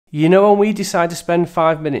You know when we decide to spend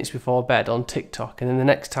 5 minutes before bed on TikTok and then the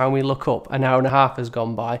next time we look up an hour and a half has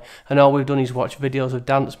gone by and all we've done is watch videos of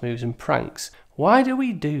dance moves and pranks? Why do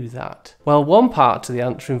we do that? Well, one part to the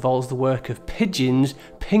answer involves the work of pigeons,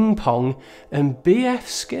 ping pong and B.F.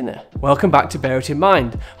 Skinner. Welcome back to Bear It in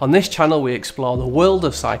Mind. On this channel we explore the world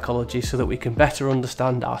of psychology so that we can better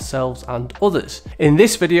understand ourselves and others. In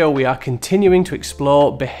this video we are continuing to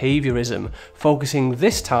explore behaviourism, focusing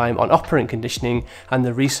this time on operant conditioning and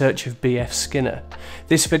the research of B.F. Skinner.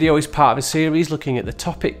 This video is part of a series looking at the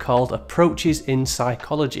topic called Approaches in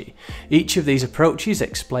Psychology. Each of these approaches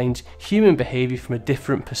explains human behaviour from a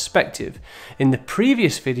different perspective. In the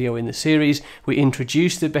previous video in the series, we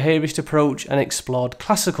introduced the behaviourist approach and explored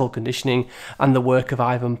classical conditioning and the work of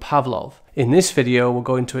Ivan Pavlov. In this video, we're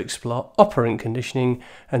going to explore operant conditioning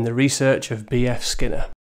and the research of B.F. Skinner.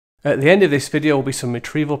 At the end of this video will be some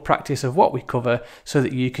retrieval practice of what we cover so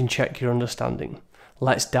that you can check your understanding.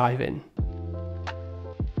 Let's dive in.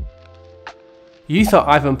 You thought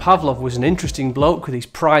Ivan Pavlov was an interesting bloke with his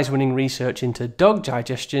prize-winning research into dog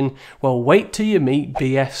digestion? Well, wait till you meet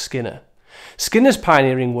B.F. Skinner. Skinner's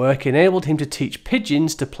pioneering work enabled him to teach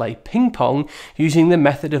pigeons to play ping pong using the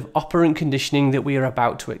method of operant conditioning that we are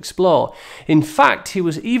about to explore. In fact, he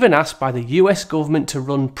was even asked by the US government to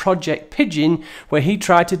run Project Pigeon, where he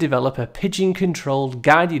tried to develop a pigeon-controlled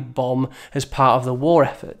guided bomb as part of the war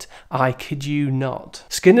effort. I kid you not.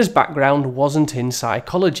 Skinner's background wasn't in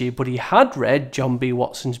psychology, but he had read John B.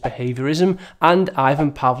 Watson's Behaviorism and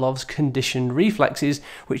Ivan Pavlov's Conditioned Reflexes,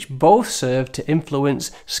 which both served to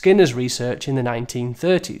influence Skinner's research in the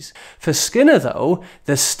 1930s. For Skinner though,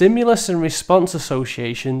 the stimulus and response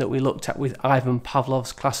association that we looked at with Ivan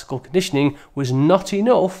Pavlov's classical conditioning was not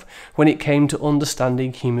enough when it came to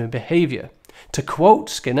understanding human behaviour. To quote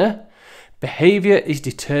Skinner, "Behaviour is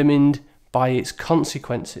determined by its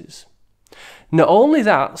consequences." Not only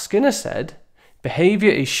that, Skinner said,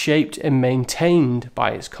 behaviour is shaped and maintained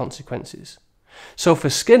by its consequences. So for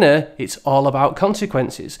Skinner, it's all about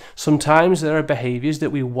consequences. Sometimes there are behaviours that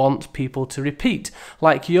we want people to repeat,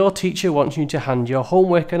 like your teacher wants you to hand your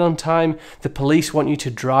homework in on time, the police want you to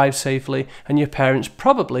drive safely, and your parents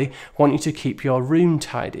probably want you to keep your room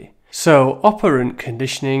tidy. So operant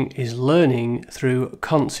conditioning is learning through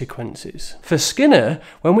consequences. For Skinner,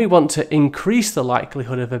 when we want to increase the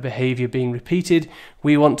likelihood of a behaviour being repeated,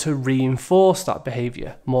 we want to reinforce that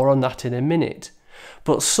behaviour. More on that in a minute.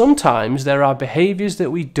 But sometimes there are behaviours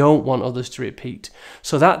that we don't want others to repeat.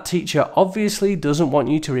 So that teacher obviously doesn't want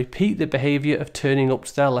you to repeat the behaviour of turning up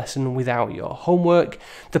to their lesson without your homework.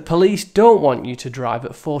 The police don't want you to drive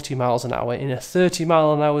at 40 miles an hour in a 30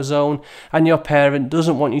 mile an hour zone. And your parent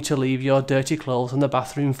doesn't want you to leave your dirty clothes on the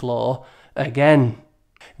bathroom floor again.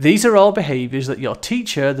 These are all behaviours that your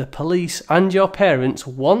teacher, the police and your parents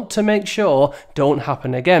want to make sure don't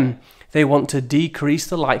happen again. They want to decrease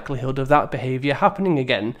the likelihood of that behaviour happening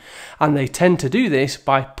again, and they tend to do this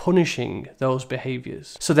by punishing those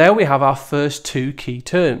behaviours. So there we have our first two key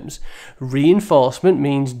terms. Reinforcement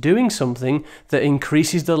means doing something that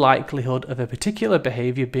increases the likelihood of a particular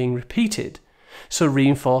behaviour being repeated. So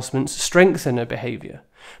reinforcements strengthen a behaviour.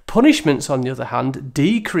 Punishments, on the other hand,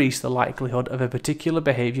 decrease the likelihood of a particular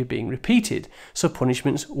behaviour being repeated. So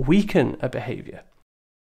punishments weaken a behaviour.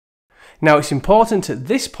 Now it's important at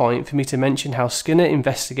this point for me to mention how Skinner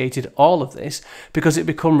investigated all of this because it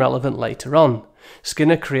became relevant later on.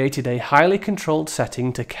 Skinner created a highly controlled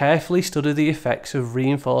setting to carefully study the effects of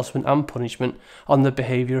reinforcement and punishment on the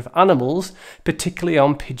behaviour of animals, particularly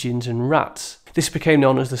on pigeons and rats. This became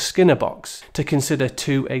known as the Skinner box. To consider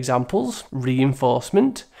two examples,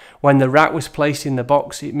 reinforcement. When the rat was placed in the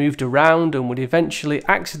box, it moved around and would eventually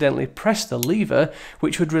accidentally press the lever,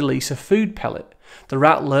 which would release a food pellet. The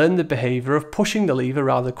rat learned the behaviour of pushing the lever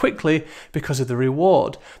rather quickly because of the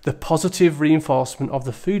reward, the positive reinforcement of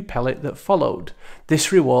the food pellet that followed.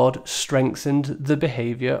 This reward strengthened the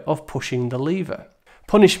behaviour of pushing the lever.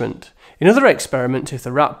 Punishment. In other experiments, if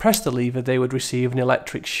the rat pressed the lever, they would receive an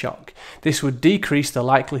electric shock. This would decrease the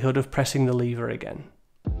likelihood of pressing the lever again.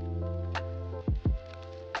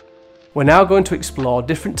 We're now going to explore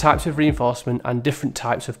different types of reinforcement and different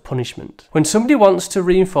types of punishment. When somebody wants to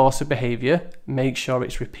reinforce a behaviour, make sure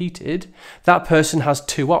it's repeated, that person has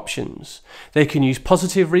two options. They can use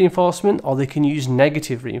positive reinforcement or they can use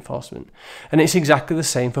negative reinforcement. And it's exactly the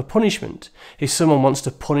same for punishment. If someone wants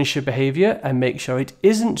to punish a behaviour and make sure it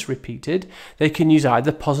isn't repeated, they can use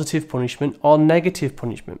either positive punishment or negative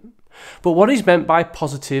punishment. But what is meant by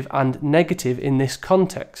positive and negative in this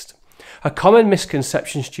context? A common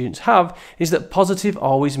misconception students have is that positive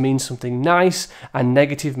always means something nice and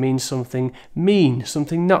negative means something mean,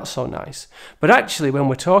 something not so nice. But actually, when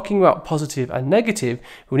we're talking about positive and negative,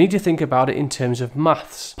 we need to think about it in terms of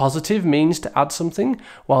maths. Positive means to add something,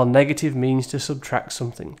 while negative means to subtract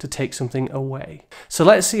something, to take something away. So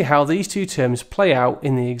let's see how these two terms play out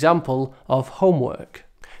in the example of homework.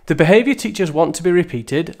 The behaviour teachers want to be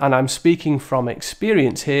repeated, and I'm speaking from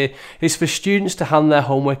experience here, is for students to hand their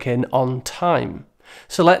homework in on time.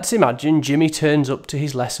 So let's imagine Jimmy turns up to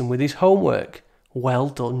his lesson with his homework. Well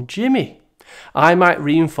done, Jimmy. I might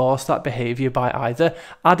reinforce that behaviour by either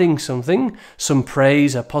adding something, some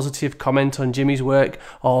praise, a positive comment on Jimmy's work,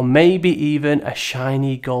 or maybe even a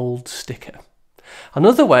shiny gold sticker.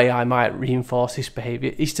 Another way I might reinforce this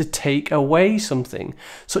behaviour is to take away something,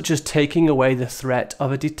 such as taking away the threat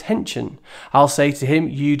of a detention. I'll say to him,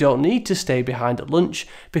 you don't need to stay behind at lunch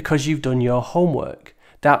because you've done your homework.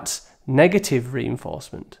 That's negative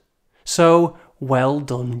reinforcement. So, well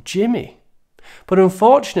done, Jimmy. But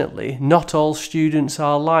unfortunately, not all students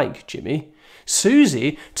are like Jimmy.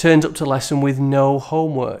 Susie turns up to lesson with no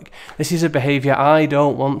homework. This is a behaviour I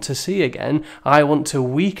don't want to see again. I want to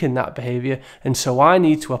weaken that behaviour, and so I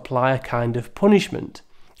need to apply a kind of punishment.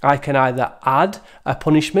 I can either add a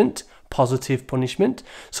punishment, positive punishment,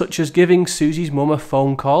 such as giving Susie's mum a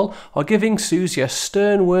phone call or giving Susie a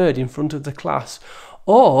stern word in front of the class,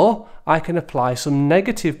 or I can apply some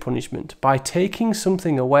negative punishment by taking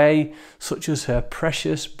something away, such as her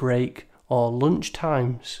precious break or lunch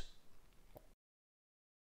times.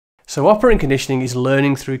 So operant conditioning is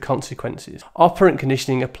learning through consequences. Operant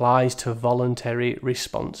conditioning applies to voluntary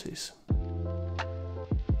responses.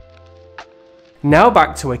 Now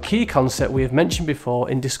back to a key concept we have mentioned before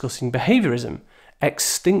in discussing behaviorism: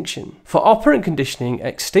 extinction. For operant conditioning,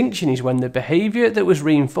 extinction is when the behaviour that was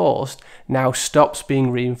reinforced now stops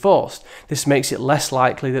being reinforced. This makes it less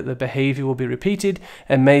likely that the behaviour will be repeated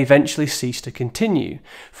and may eventually cease to continue.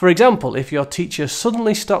 For example, if your teacher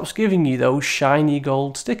suddenly stops giving you those shiny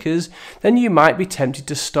gold stickers, then you might be tempted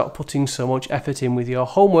to stop putting so much effort in with your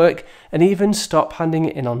homework and even stop handing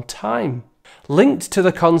it in on time. Linked to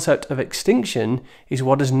the concept of extinction is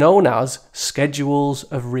what is known as schedules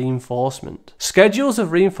of reinforcement. Schedules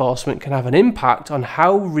of reinforcement can have an impact on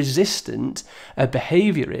how resistant a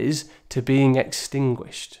behaviour is to being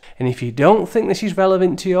extinguished. And if you don't think this is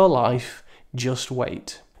relevant to your life, just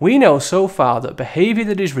wait. We know so far that behaviour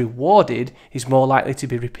that is rewarded is more likely to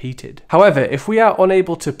be repeated. However, if we are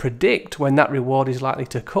unable to predict when that reward is likely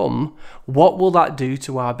to come, what will that do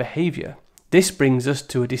to our behaviour? This brings us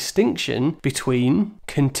to a distinction between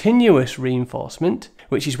continuous reinforcement,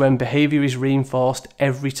 which is when behaviour is reinforced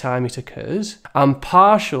every time it occurs, and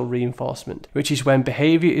partial reinforcement, which is when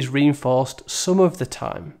behaviour is reinforced some of the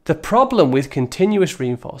time. The problem with continuous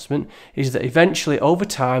reinforcement is that eventually over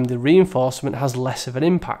time the reinforcement has less of an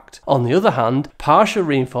impact. On the other hand, partial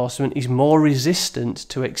reinforcement is more resistant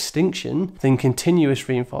to extinction than continuous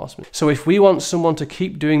reinforcement. So if we want someone to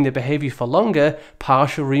keep doing the behaviour for longer,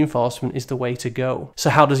 partial reinforcement is the way to go. So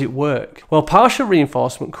how does it work? Well, partial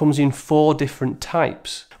reinforcement comes in 4 different types.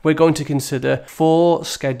 We're going to consider 4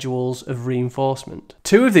 schedules of reinforcement.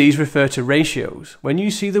 2 of these refer to ratios. When you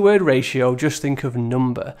see the word ratio, just think of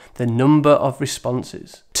number, the number of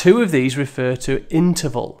responses. 2 of these refer to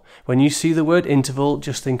interval. When you see the word interval,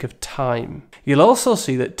 just think of time. You'll also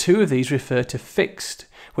see that 2 of these refer to fixed,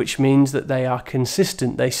 which means that they are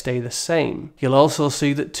consistent, they stay the same. You'll also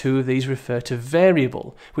see that 2 of these refer to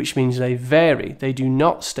variable, which means they vary, they do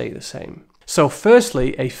not stay the same. So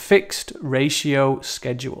firstly, a fixed ratio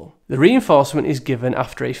schedule. The reinforcement is given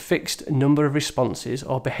after a fixed number of responses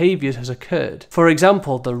or behaviours has occurred. For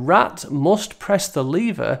example, the rat must press the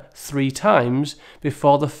lever 3 times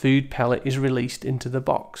before the food pellet is released into the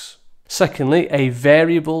box. Secondly, a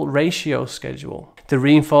variable ratio schedule. The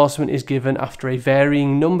reinforcement is given after a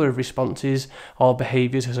varying number of responses or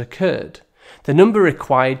behaviours has occurred. The number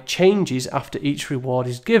required changes after each reward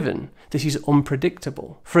is given. This is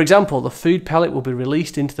unpredictable. For example, the food pellet will be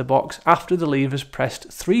released into the box after the lever is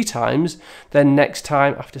pressed 3 times, then next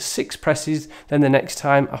time after 6 presses, then the next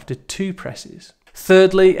time after 2 presses.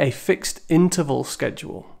 Thirdly, a fixed interval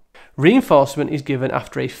schedule. Reinforcement is given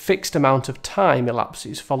after a fixed amount of time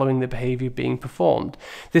elapses following the behaviour being performed.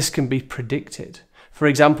 This can be predicted. For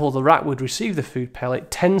example, the rat would receive the food pellet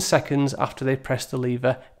 10 seconds after they press the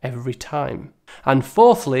lever every time. And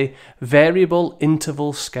fourthly, variable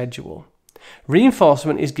interval schedule.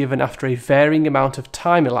 Reinforcement is given after a varying amount of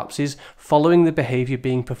time elapses following the behaviour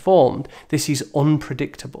being performed. This is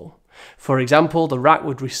unpredictable. For example, the rat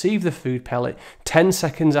would receive the food pellet 10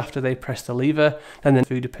 seconds after they press the lever, then the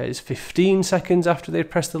food appears 15 seconds after they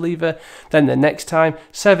press the lever, then the next time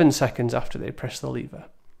 7 seconds after they press the lever.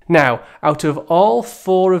 Now, out of all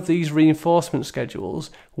 4 of these reinforcement schedules,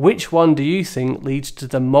 which one do you think leads to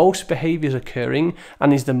the most behaviours occurring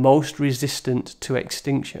and is the most resistant to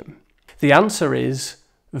extinction? The answer is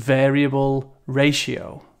variable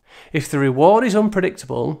ratio. If the reward is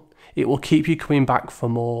unpredictable, it will keep you coming back for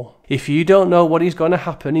more. If you don't know what is going to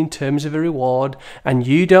happen in terms of a reward and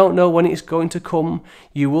you don't know when it's going to come,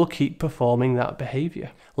 you will keep performing that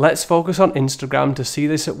behaviour. Let's focus on Instagram to see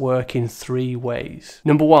this at work in 3 ways.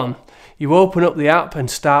 Number 1, you open up the app and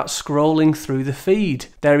start scrolling through the feed.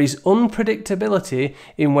 There is unpredictability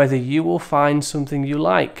in whether you will find something you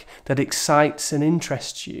like that excites and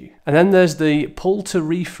interests you. And then there's the pull to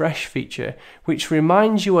refresh feature, which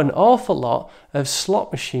reminds you an awful lot of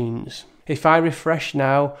slot machines. If I refresh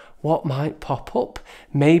now, what might pop up?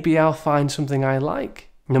 Maybe I'll find something I like.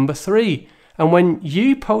 Number 3, and when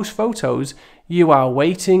you post photos, you are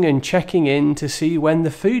waiting and checking in to see when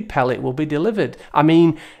the food pellet will be delivered. I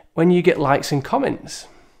mean, when you get likes and comments.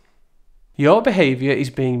 Your behaviour is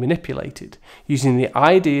being manipulated using the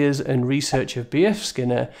ideas and research of B.F.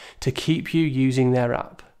 Skinner to keep you using their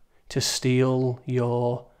app, to steal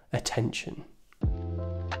your attention.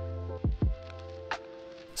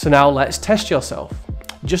 So now let's test yourself.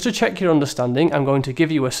 Just to check your understanding, I'm going to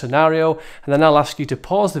give you a scenario and then I'll ask you to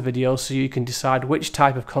pause the video so you can decide which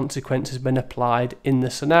type of consequence has been applied in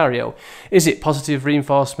the scenario. Is it positive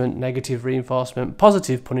reinforcement, negative reinforcement,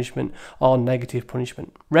 positive punishment, or negative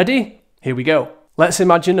punishment? Ready? Here we go. Let's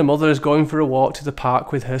imagine a mother is going for a walk to the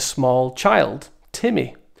park with her small child,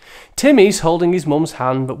 Timmy. Timmy's holding his mum's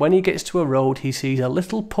hand, but when he gets to a road, he sees a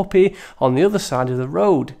little puppy on the other side of the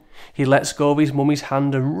road. He lets go of his mummy's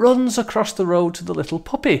hand and runs across the road to the little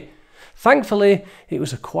puppy. Thankfully, it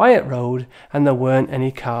was a quiet road and there weren't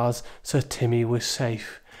any cars, so Timmy was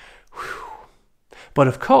safe. Whew. But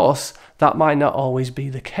of course, that might not always be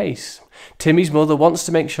the case. Timmy's mother wants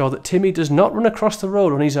to make sure that Timmy does not run across the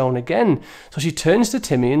road on his own again, so she turns to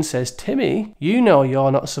Timmy and says, "Timmy, you know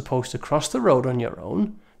you're not supposed to cross the road on your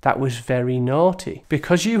own. That was very naughty.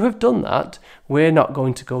 Because you have done that, we're not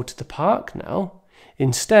going to go to the park now.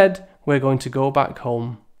 Instead, we're going to go back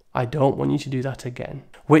home. I don't want you to do that again."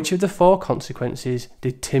 Which of the 4 consequences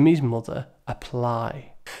did Timmy's mother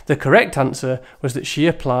apply? The correct answer was that she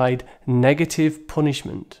applied negative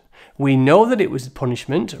punishment. We know that it was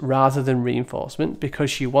punishment rather than reinforcement because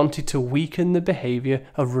she wanted to weaken the behaviour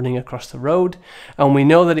of running across the road, and we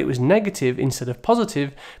know that it was negative instead of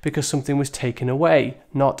positive because something was taken away,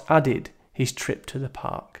 not added, his trip to the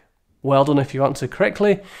park. Well done if you answered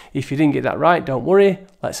correctly. If you didn't get that right, don't worry,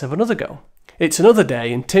 let's have another go. It's another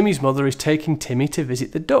day and Timmy's mother is taking Timmy to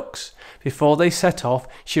visit the ducks. Before they set off,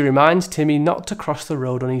 she reminds Timmy not to cross the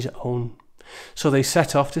road on his own. So they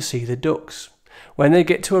set off to see the ducks. When they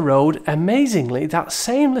get to a road, amazingly, that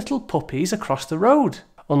same little puppy's across the road.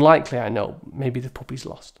 Unlikely, I know, maybe the puppy's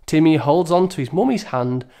lost. Timmy holds on to his mummy's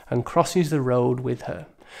hand and crosses the road with her.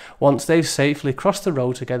 Once they've safely crossed the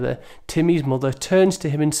road together, Timmy's mother turns to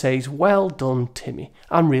him and says, "Well done, Timmy.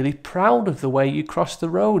 I'm really proud of the way you crossed the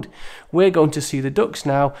road. We're going to see the ducks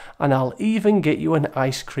now, and I'll even get you an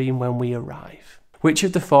ice cream when we arrive." Which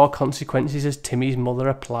of the 4 consequences has Timmy's mother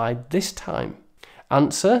applied this time?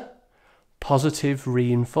 Answer: positive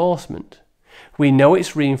reinforcement. We know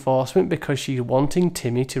it's reinforcement because she's wanting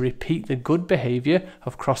Timmy to repeat the good behaviour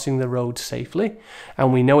of crossing the road safely,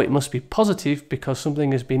 and we know it must be positive because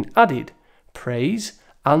something has been added, praise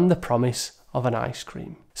and the promise of an ice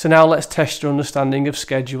cream. So now let's test your understanding of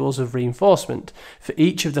schedules of reinforcement. For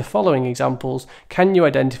each of the following examples, can you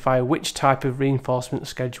identify which type of reinforcement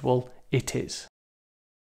schedule it is?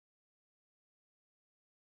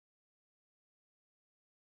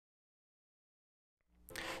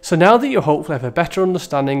 So now that you hopefully have a better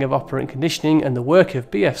understanding of operant conditioning and the work of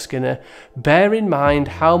B.F. Skinner, bear in mind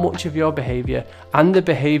how much of your behaviour and the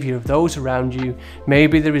behaviour of those around you may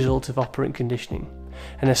be the result of operant conditioning.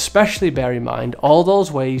 And especially bear in mind all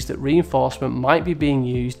those ways that reinforcement might be being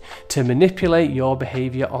used to manipulate your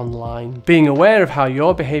behaviour online. Being aware of how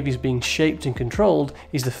your behaviour is being shaped and controlled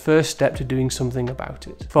is the first step to doing something about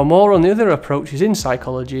it. For more on the other approaches in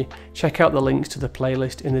psychology, check out the links to the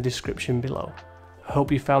playlist in the description below. I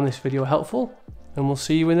hope you found this video helpful, and we'll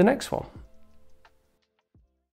see you in the next one.